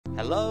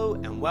Hello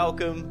and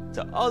welcome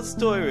to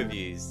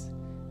OzToyReviews.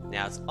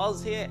 Now it's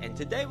Oz here, and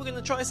today we're going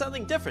to try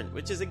something different,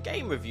 which is a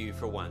game review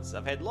for once.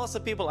 I've had lots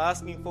of people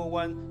asking for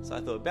one, so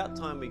I thought about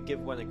time we give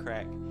one a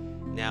crack.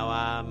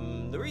 Now,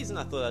 the reason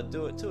I thought I'd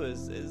do it too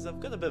is I've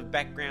got a bit of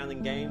background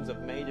in games.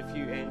 I've made a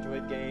few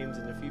Android games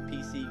and a few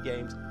PC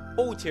games,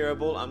 all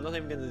terrible. I'm not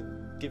even going to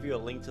give you a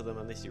link to them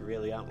unless you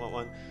really want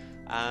one.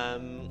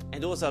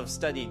 And also I've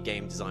studied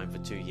game design for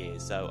 2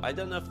 years, so I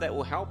don't know if that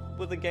will help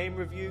with a game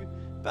review,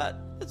 but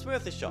it's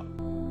worth a shot.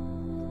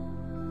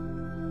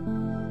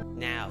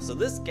 Now, so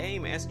this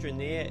game,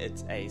 Astroneer,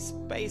 it's a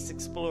space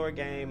explorer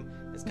game.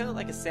 It's kind of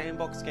like a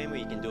sandbox game where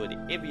you can do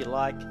whatever you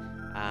like.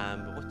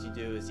 But what you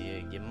do is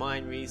you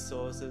mine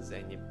resources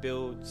and you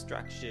build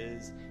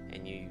structures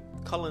and you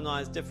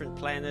colonize different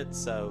planets.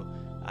 So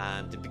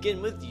to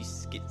begin with, you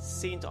get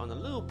sent on a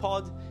little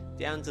pod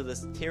down to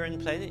this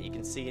Terran planet you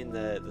can see in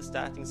the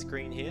starting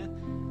screen here.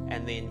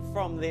 And then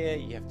from there,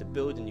 you have to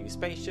build a new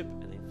spaceship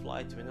and then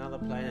fly to another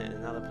planet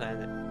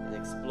and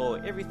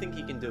explore everything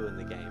you can do in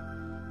the game.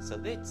 So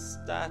let's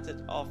start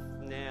it off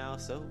now.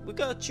 So we've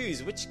got to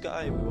choose which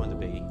guy we want to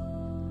be.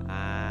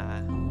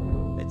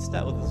 Let's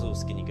start with this little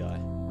skinny guy.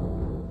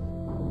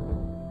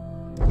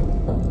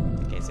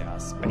 Okay, so our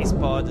space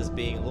pod is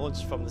being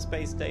launched from the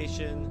space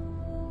station,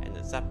 and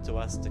it's up to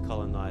us to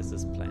colonize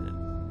this planet.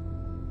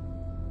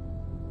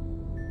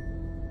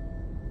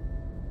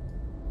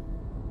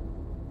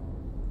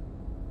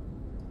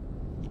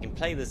 You can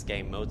play this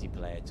game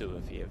multiplayer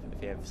too if you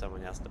have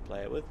someone else to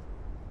play it with.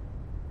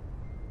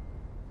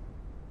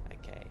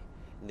 Okay,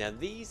 now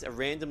these are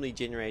randomly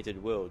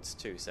generated worlds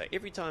too, so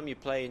every time you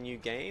play a new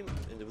game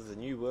and with a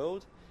new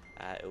world,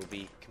 it will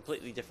be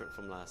completely different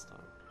from last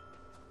time.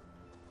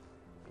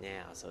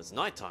 Now, so it's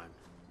night time.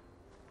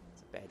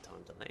 It's a bad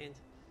time to land.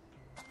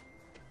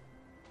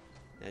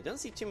 Now, I don't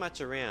see too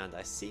much around.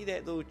 I see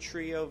that little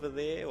tree over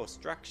there, or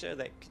structure,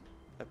 that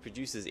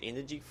produces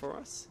energy for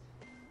us.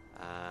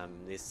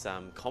 There's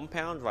some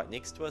compound right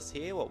next to us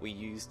here, what we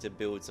use to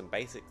build some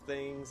basic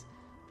things.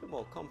 A bit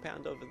more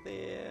compound over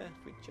there.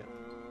 If we jump,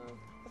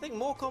 I think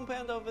more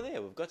compound over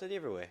there. We've got it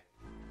everywhere.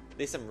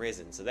 There's some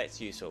resin, so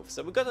that's useful.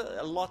 So we've got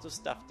a lot of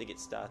stuff to get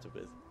started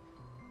with.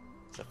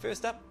 So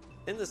first up,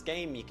 in this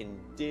game you can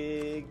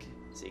dig.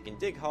 So you can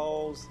dig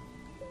holes,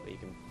 or you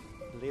can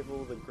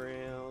level the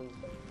ground.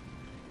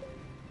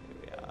 Here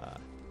we are.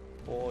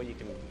 Or you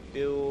can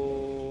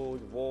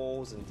build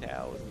walls and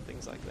towers and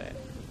things like that.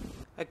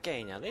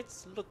 Okay, now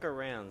let's look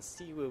around,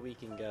 see where we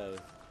can go.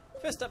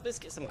 First up, let's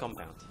get some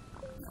compound.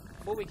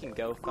 Before we can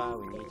go far,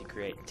 we need to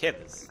create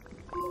tethers.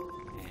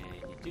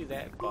 And you do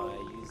that by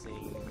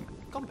using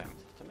compound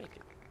to make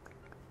it.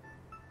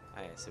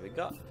 Okay, so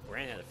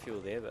ran out of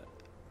fuel there, but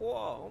whoa,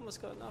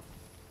 almost got enough.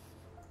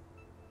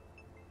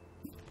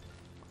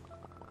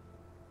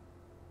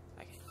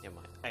 Okay, never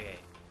mind. Okay,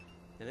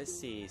 now let's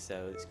see.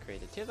 So let's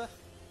create a tether.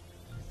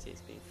 Let's see,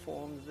 it's been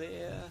formed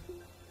there.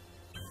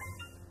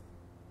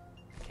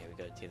 Okay, we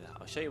got a tether.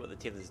 I'll show you what the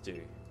tethers do.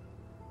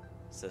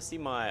 So see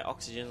my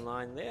oxygen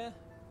line there?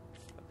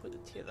 I put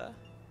the tether.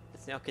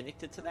 It's now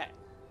connected to that.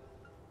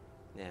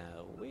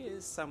 Now,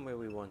 where's somewhere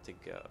we want to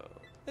go?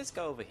 Let's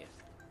go over here,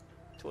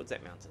 towards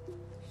that mountain.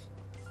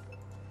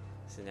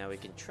 So now we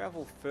can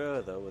travel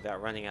further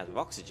without running out of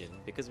oxygen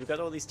because we've got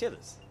all these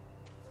tethers.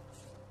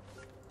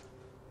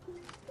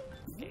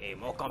 Okay,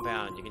 more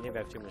compound. You can never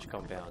have too much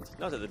compound.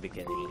 Not at the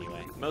beginning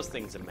anyway. Most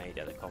things are made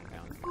out of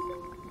compound.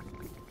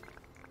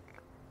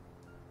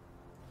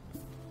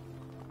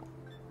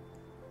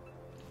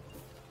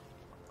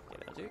 Okay,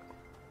 that'll do.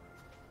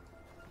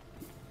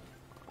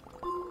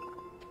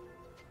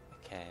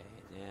 Okay,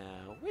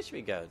 now where should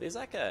we go? There's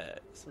like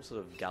some sort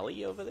of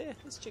gully over there.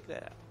 Let's check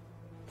that out.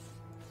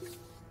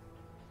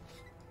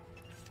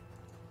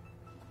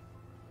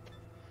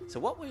 So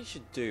what we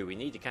should do, we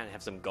need to kind of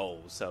have some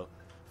goals. So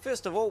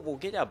first of all, we'll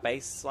get our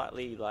base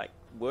slightly like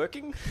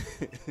working,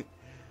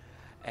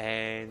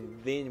 and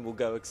then we'll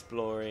go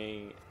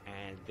exploring,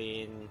 and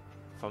then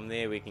from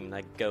there we can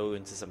like go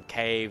into some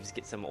caves,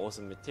 get some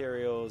awesome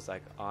materials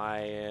like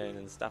iron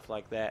and stuff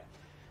like that.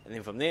 And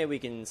then from there we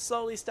can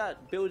slowly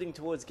start building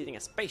towards getting a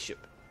spaceship.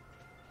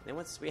 And then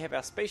once we have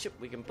our spaceship,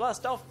 we can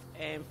blast off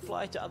and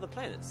fly to other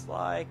planets.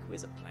 Like,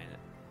 where's a planet?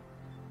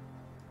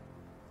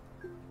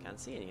 Can't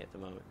see any at the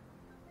moment.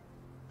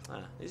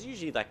 There's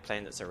usually like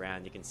planets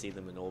around, you can see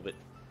them in orbit.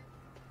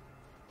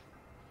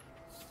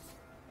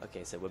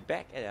 Okay, so we're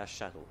back at our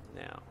shuttle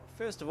now.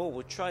 First of all,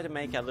 we'll try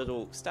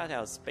to start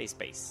our space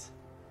base.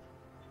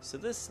 So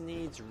this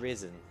needs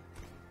resin.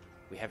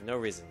 We have no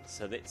resin,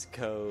 so let's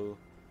go.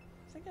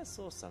 I think I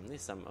saw some.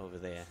 There's some over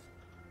there.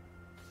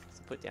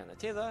 So put down a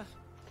tether.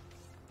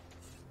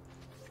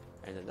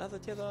 And another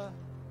tether.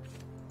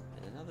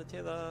 And another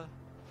tether.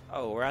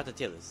 Oh, we're out of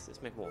tethers.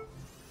 Let's make more.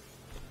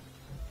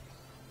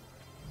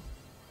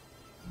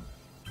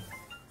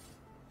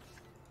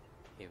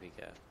 Here we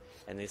go.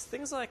 And there's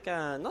things like,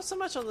 not so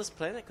much on this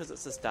planet because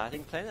it's a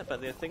starting planet,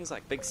 but there are things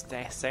like big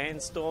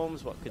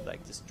sandstorms, what could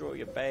like destroy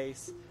your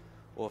base.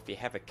 Or if you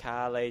have a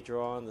car later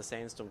on, the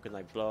sandstorm can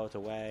like blow it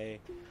away.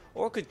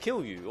 Or it could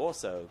kill you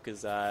also,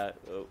 because it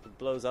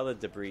blows other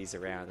debris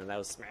around and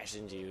they'll smash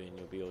into you and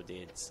you'll be all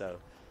dead. So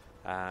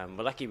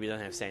we're lucky we don't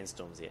have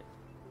sandstorms yet.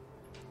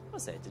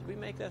 What's that? Did we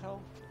make that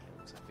hole? Yeah,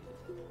 looks like we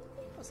did.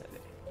 What's that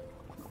there?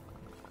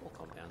 More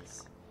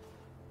compounds.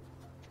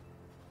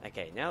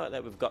 Okay, now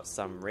that we've got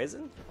some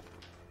resin,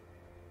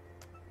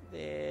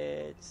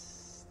 no,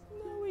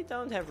 we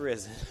don't have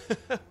resin.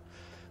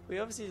 We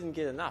obviously didn't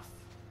get enough.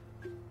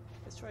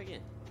 Let's try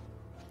again.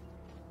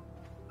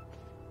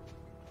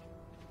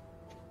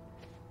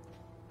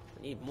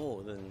 I need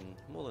more than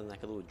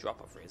like a little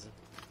drop of resin.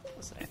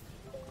 What's that?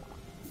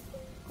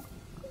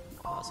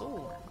 Oh, it's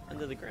all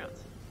under the ground.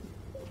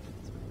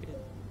 That's weird.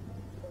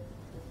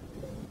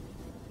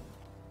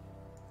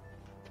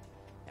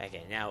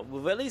 Okay, now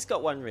we've at least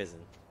got one resin.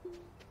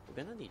 We're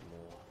gonna need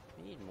more.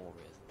 We need more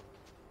resin.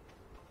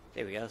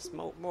 There we go.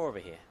 More over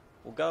here.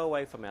 We'll go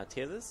away from our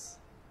tethers.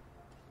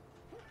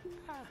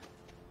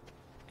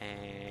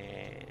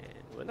 And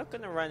we're not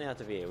going to run out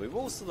of air. We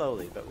will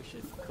slowly, but we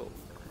should be cool.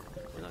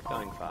 We're not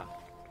going far.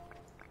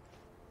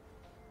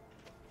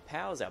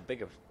 Power's our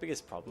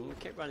biggest problem. We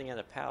keep running out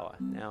of power.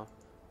 Now,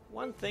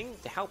 one thing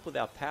to help with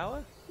our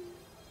power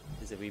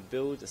is that we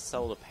build a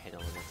solar panel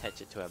and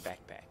attach it to our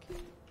backpack.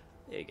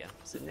 There you go.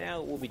 So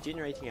now we'll be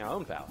generating our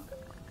own power.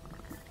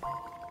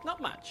 Not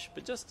much,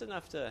 but just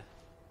enough to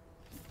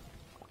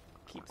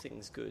keep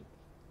things good.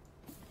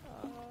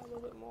 A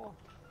little bit more.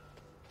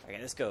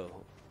 Okay, let's go.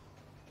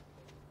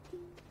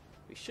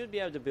 We should be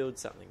able to build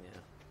something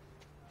now.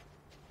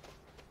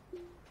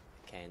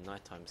 Okay, and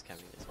nighttime's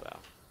coming as well.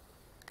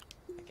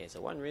 Okay, so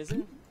one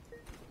resin.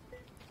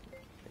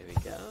 There we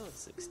go,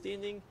 it's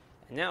extending.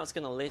 And now it's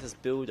going to let us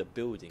build a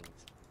building.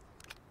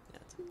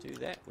 Now to do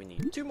that, we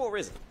need 2 more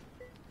resin.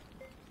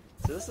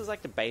 So this is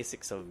like the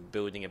basics of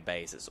building a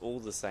base. It's all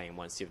the same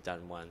once you've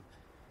done one.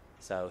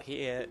 So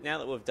here, now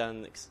that we've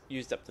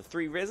used up the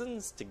 3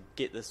 resins to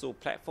get this little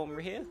platform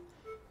here,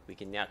 we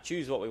can now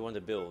choose what we want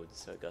to build.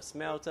 So we've got a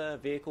smelter,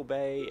 vehicle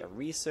bay, a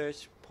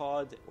research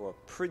pod, or a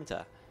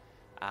printer.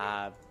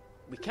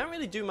 We can't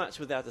really do much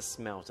without a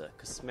smelter,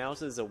 because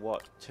smelters are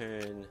what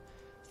turn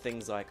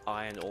things like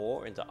iron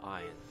ore into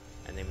iron,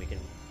 and then we can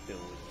build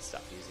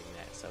stuff using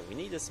that. So we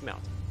need a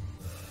smelter.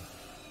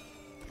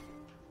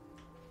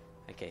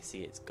 Okay,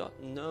 see, it's got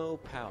no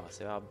power,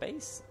 so our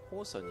base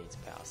also needs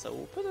power. So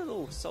we'll put a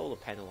little solar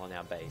panel on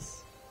our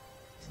base,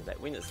 so that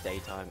when it's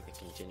daytime, it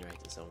can generate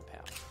its own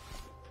power.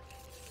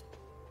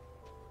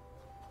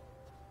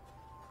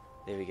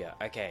 There we go.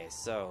 Okay,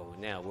 so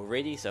now we're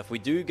ready. So if we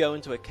do go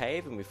into a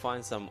cave and we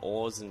find some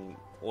ores and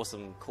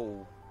awesome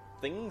cool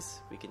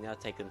things, we can now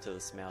take them to the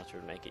smelter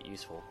and make it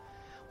useful.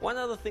 One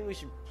other thing we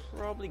should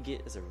probably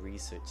get is a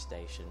research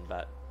station,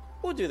 but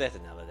we'll do that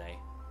another day.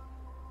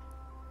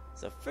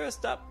 So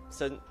first up,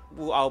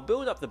 I'll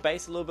build up the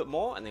base a little bit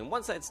more, and then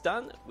once that's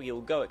done, we'll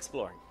go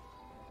exploring.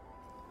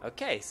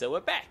 Okay, so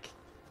we're back.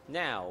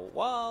 Now,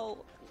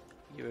 while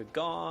you were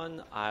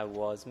gone, I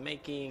was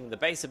making the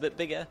base a bit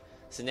bigger.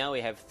 So now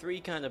we have 3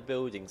 kind of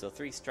buildings, or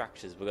 3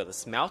 structures. We've got the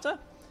smelter,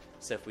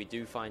 so if we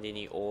do find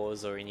any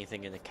ores or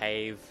anything in a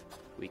cave,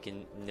 we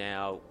can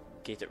now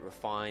get it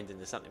refined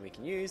into something we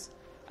can use.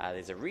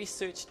 There's a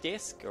research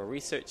desk, or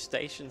research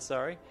station,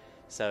 sorry.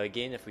 So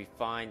again, if we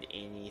find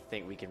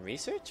anything we can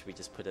research, we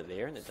just put it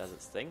there and it does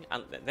its thing.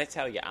 That's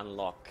how you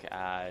unlock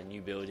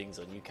new buildings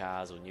or new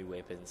cars or new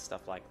weapons,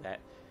 stuff like that.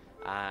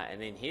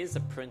 And then here's the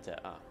printer.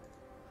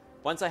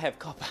 Once I have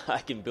copper, I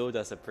can build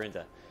us a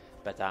printer.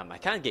 But I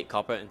can't get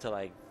copper until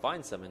I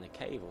find some in a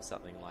cave or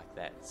something like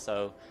that.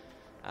 So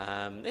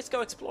let's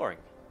go exploring.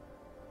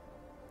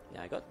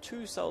 Now I got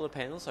 2 solar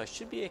panels, so I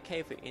should be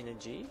okay for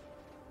energy.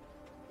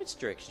 Which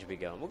direction should we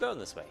go in? We'll go in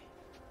this way.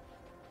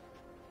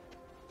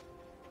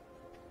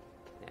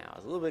 Now I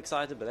was a little bit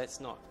excited, but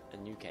that's not a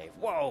new cave.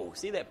 Whoa!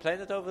 See that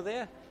planet over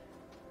there?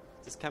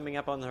 Just coming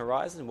up on the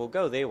horizon. We'll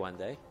go there one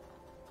day.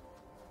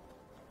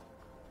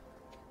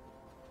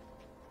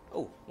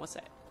 Oh, what's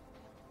that?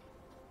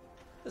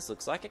 This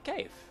looks like a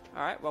cave.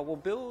 Alright, well we'll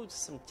build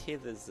some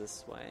tethers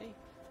this way.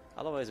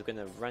 Otherwise we're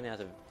going to run out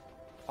of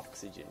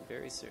oxygen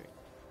very soon.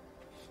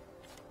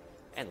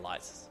 And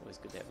lights. It's always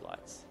good to have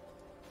lights.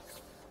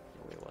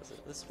 Where was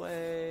it? This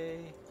way.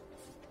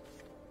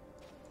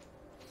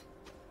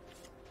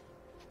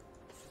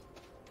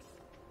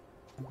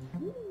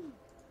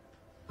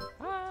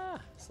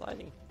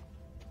 Sliding.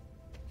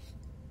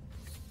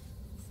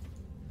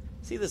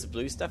 See this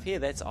blue stuff here?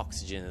 That's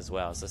oxygen as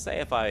well. So say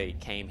if I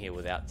came here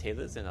without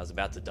tethers and I was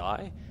about to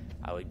die,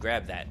 I would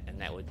grab that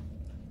and that would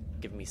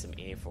give me some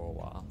air for a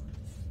while.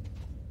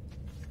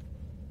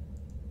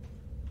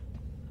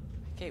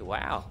 Okay,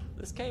 wow.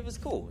 This cave is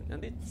cool. Now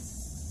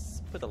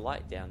let's put a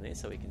light down there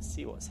so we can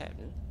see what's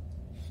happening.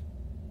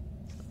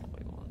 That's not what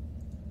we want.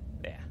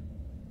 There.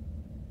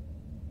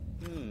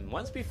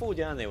 Once we fall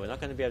down there, we're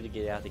not going to be able to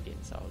get out again.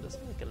 So I'll just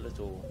make a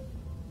little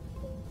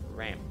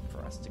ramp for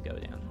us to go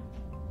down.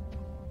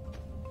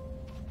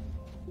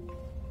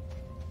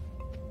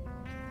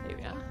 There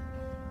we are.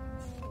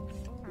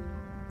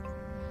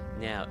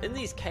 Now, in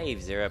these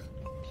caves, there are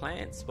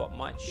plants what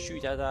might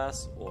shoot at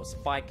us, or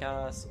spike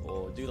us,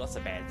 or do lots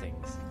of bad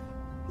things.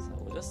 So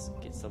we'll just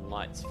get some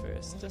lights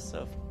first, just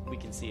so we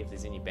can see if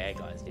there's any bad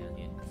guys down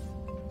here.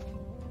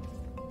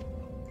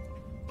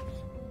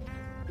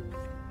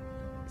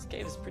 This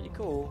cave is pretty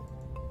cool.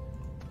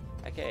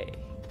 Okay,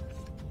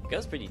 it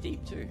goes pretty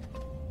deep too.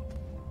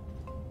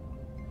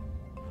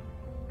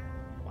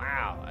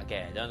 Wow,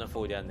 okay, I don't know if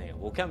we'll down there.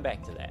 We'll come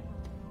back to that.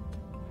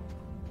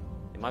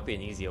 There might be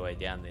an easier way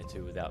down there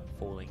too without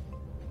falling.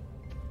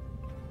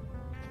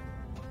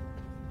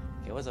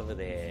 Okay, what's over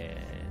there?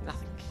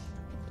 Nothing.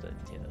 Put a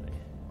tether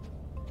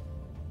there.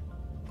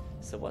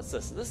 So what's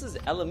this? This is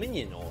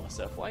aluminium ore.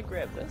 So if I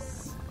grab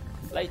this,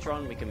 later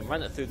on we can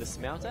run it through the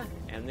smelter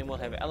and then we'll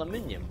have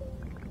aluminium.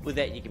 With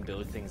that you can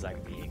build things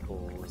like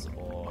vehicles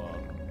or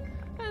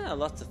I don't know,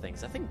 lots of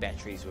things. I think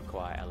batteries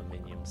require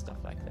aluminium, stuff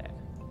like that.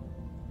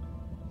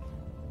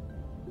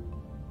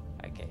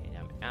 Okay,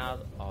 now I'm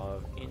out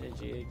of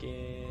energy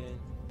again.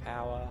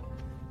 Power.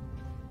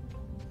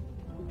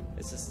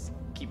 Let's just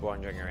keep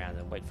wandering around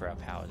and wait for our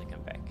power to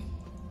come back.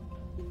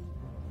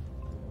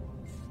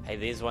 Hey,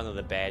 there's one of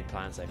the bad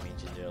plants I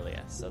mentioned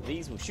earlier. So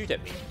these will shoot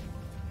at me.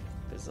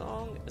 As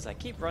long as I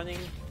keep running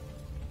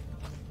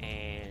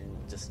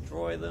and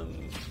destroy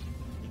them,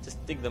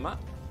 just dig them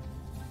up,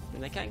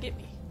 then they can't get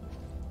me.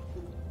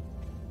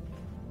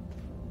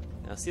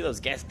 Now see those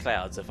gas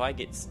clouds, if I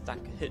get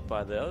hit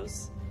by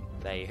those,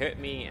 they hurt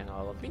me and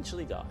I'll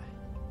eventually die.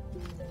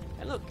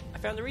 And look, I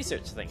found a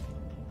research thing.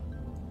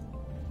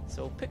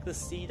 So we'll pick the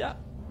seed up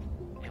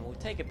and we'll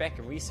take it back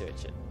and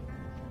research it.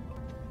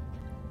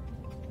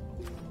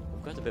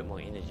 We've got a bit more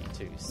energy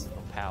too,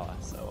 or power,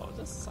 so I'll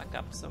just suck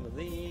up some of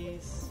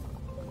these.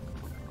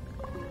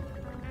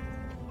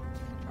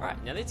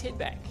 Alright, now let's head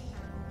back.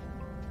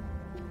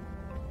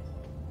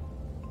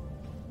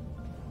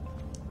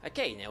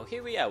 Okay, now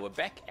here we are, we're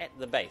back at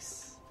the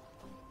base.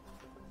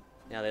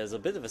 Now there's a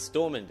bit of a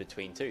storm in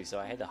between too, so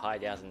I had to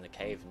hide out in the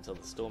cave until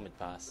the storm had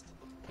passed.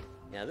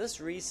 Now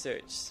this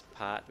research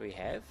part we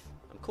have,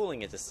 I'm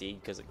calling it a seed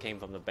because it came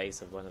from the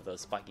base of one of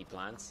those spiky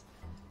plants.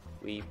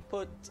 We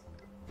put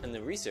in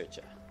the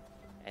researcher.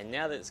 And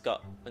now that it's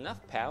got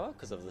enough power,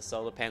 because of the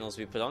solar panels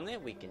we put on there,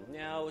 we can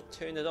now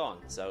turn it on.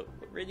 So,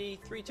 ready?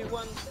 3, 2,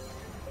 1.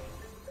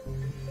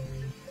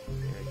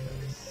 There it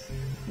goes.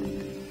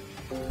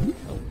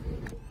 Oh,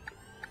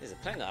 there's a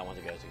planet I want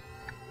to go to.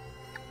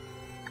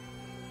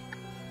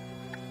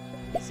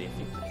 Let's see a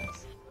few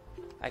planets.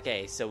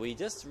 Okay, so we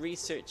just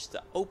researched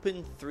the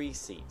open 3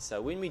 seats.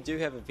 So when we do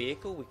have a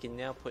vehicle, we can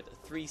now put a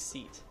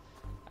 3-seat,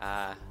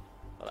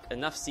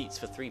 enough seats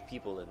for 3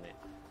 people in there.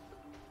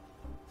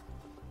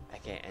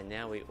 Okay, and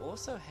now we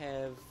also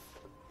have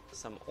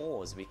some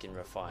ores we can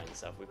refine.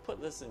 So if we put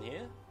this in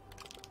here,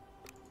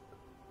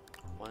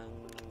 1,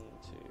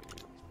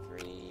 2,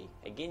 3.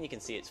 Again, you can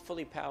see it's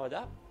fully powered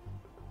up.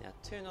 Now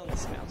turn on the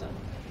smelter.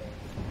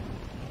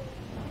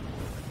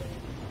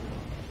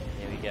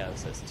 There we go.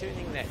 So it's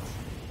turning that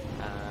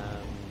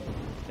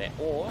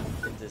ore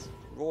into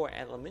raw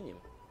aluminium.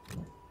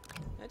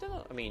 I don't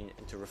know. I mean,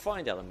 into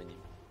refined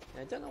aluminium.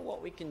 I don't know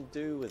what we can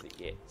do with it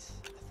yet.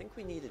 I think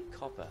we needed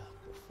copper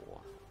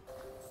before.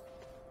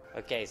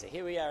 Okay, so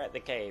here we are at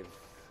the cave.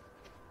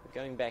 We're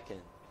going back in.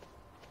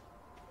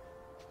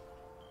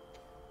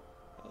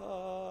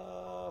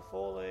 Oh,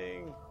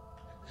 falling.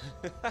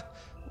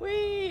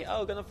 Whee!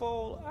 Oh, gonna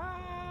fall.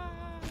 Ah!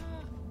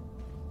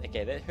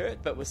 Okay, that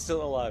hurt, but we're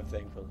still alive,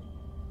 thankfully.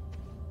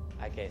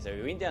 Okay, so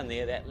we went down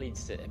there. That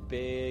leads to a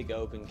big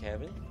open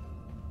cavern.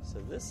 So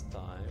this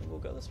time, we'll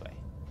go this way.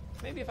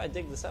 Maybe if I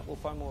dig this up, we'll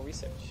find more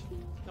research.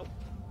 Nope.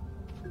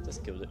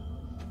 Just killed it.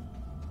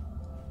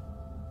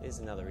 There's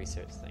another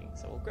research thing,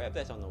 so we'll grab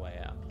that on the way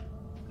out.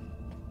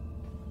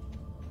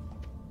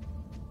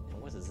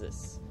 And what is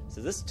this?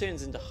 So this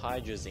turns into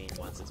hydrazine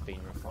once it's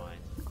been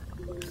refined.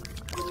 I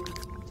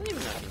don't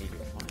even know if you need to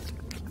refine it.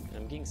 And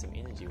I'm getting some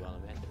energy while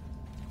I'm at it.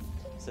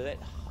 So that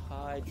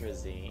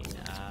hydrazine,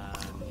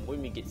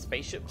 when we get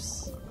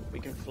spaceships we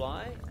can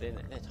fly, then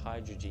that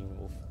hydrazine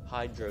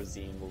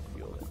will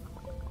fuel it.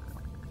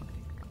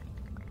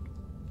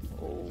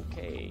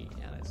 Okay,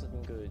 now that's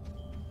looking good.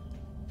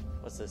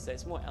 What's this?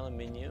 That's more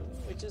aluminium,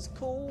 which is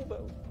cool,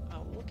 but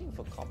I'm looking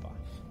for copper.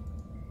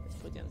 Let's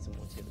put down some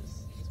more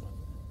tethers. This one.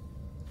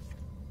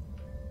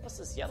 What's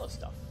this yellow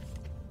stuff?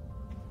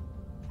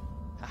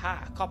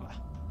 Haha, copper.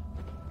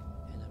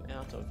 And I'm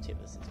out of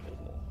tethers. Let's build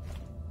more.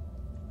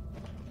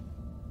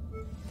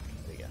 There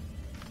we go.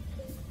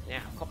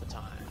 Now, copper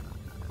time.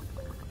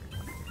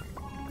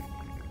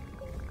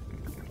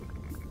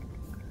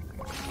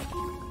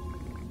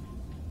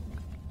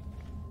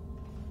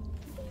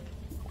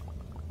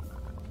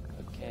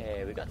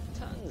 Okay, we got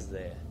tons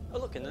there. Oh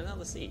look, and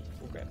another seed.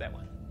 We'll grab that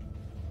one.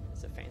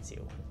 It's a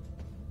fancier one.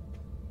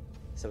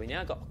 So we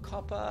now got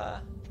copper,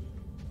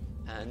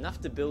 enough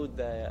to build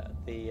the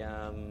what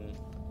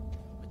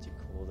do you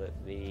call it?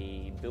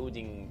 The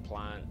building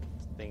plant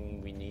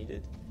thing we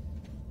needed.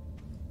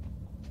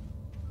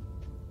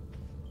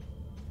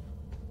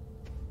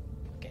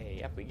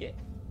 Okay, up we get.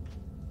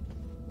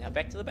 Now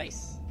back to the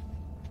base.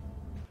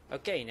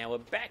 Okay, now we're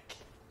back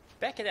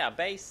at our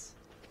base.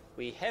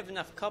 We have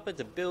enough copper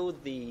to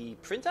build the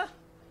printer,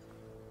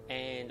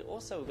 and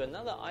also we've got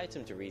another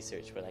item to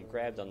research that I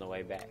grabbed on the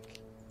way back.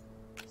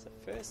 So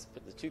first,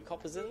 put the 2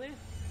 coppers in there.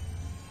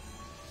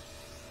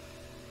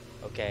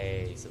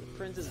 Okay, so the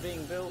printer's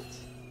being built.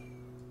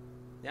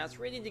 Now it's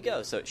ready to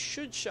go, so it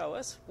should show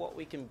us what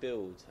we can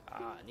build.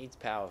 It needs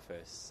power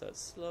first, so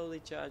it's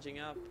slowly charging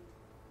up.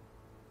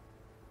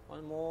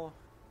 One more.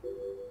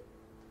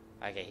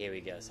 Okay, here we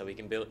go. So we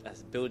can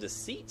build a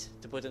seat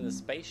to put in a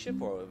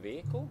spaceship or a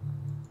vehicle.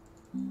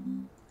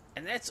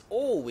 And that's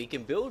all we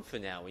can build for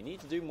now. We need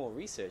to do more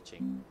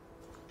researching.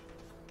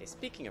 Okay,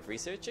 speaking of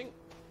researching,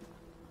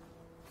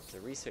 there's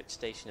a research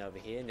station over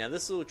here. Now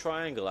this little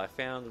triangle I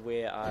found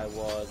where I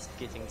was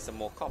getting some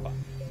more copper.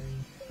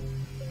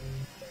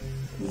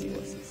 Let's see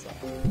what's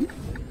inside.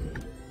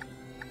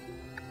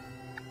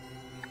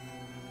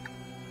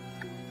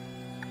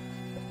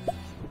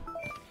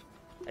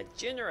 A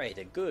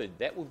generator, good.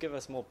 That will give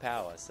us more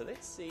power. So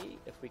let's see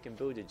if we can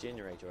build a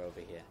generator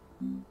over here.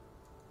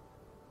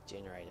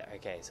 Generator.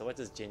 Okay, so what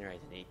does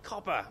generator need?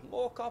 Copper!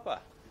 More copper!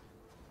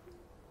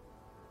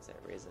 Is that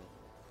resin?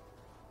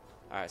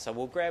 Alright, so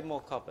we'll grab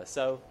more copper.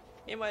 So,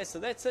 anyway, so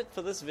that's it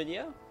for this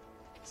video.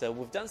 So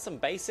we've done some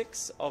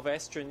basics of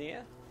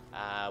Astroneer.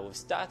 We've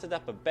started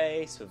up a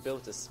base, we've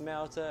built a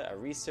smelter, a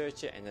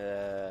researcher, and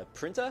a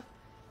printer.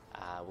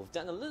 We've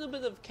done a little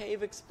bit of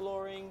cave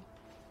exploring,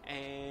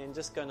 and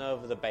just gone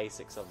over the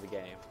basics of the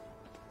game.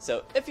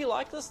 So if you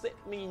like this, let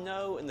me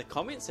know in the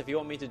comments if you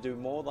want me to do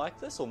more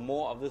like this or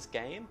more of this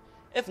game.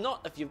 If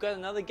not, if you've got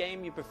another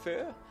game you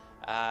prefer,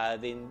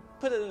 then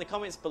put it in the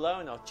comments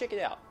below and I'll check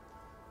it out.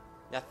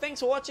 Now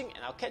thanks for watching,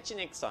 and I'll catch you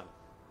next time.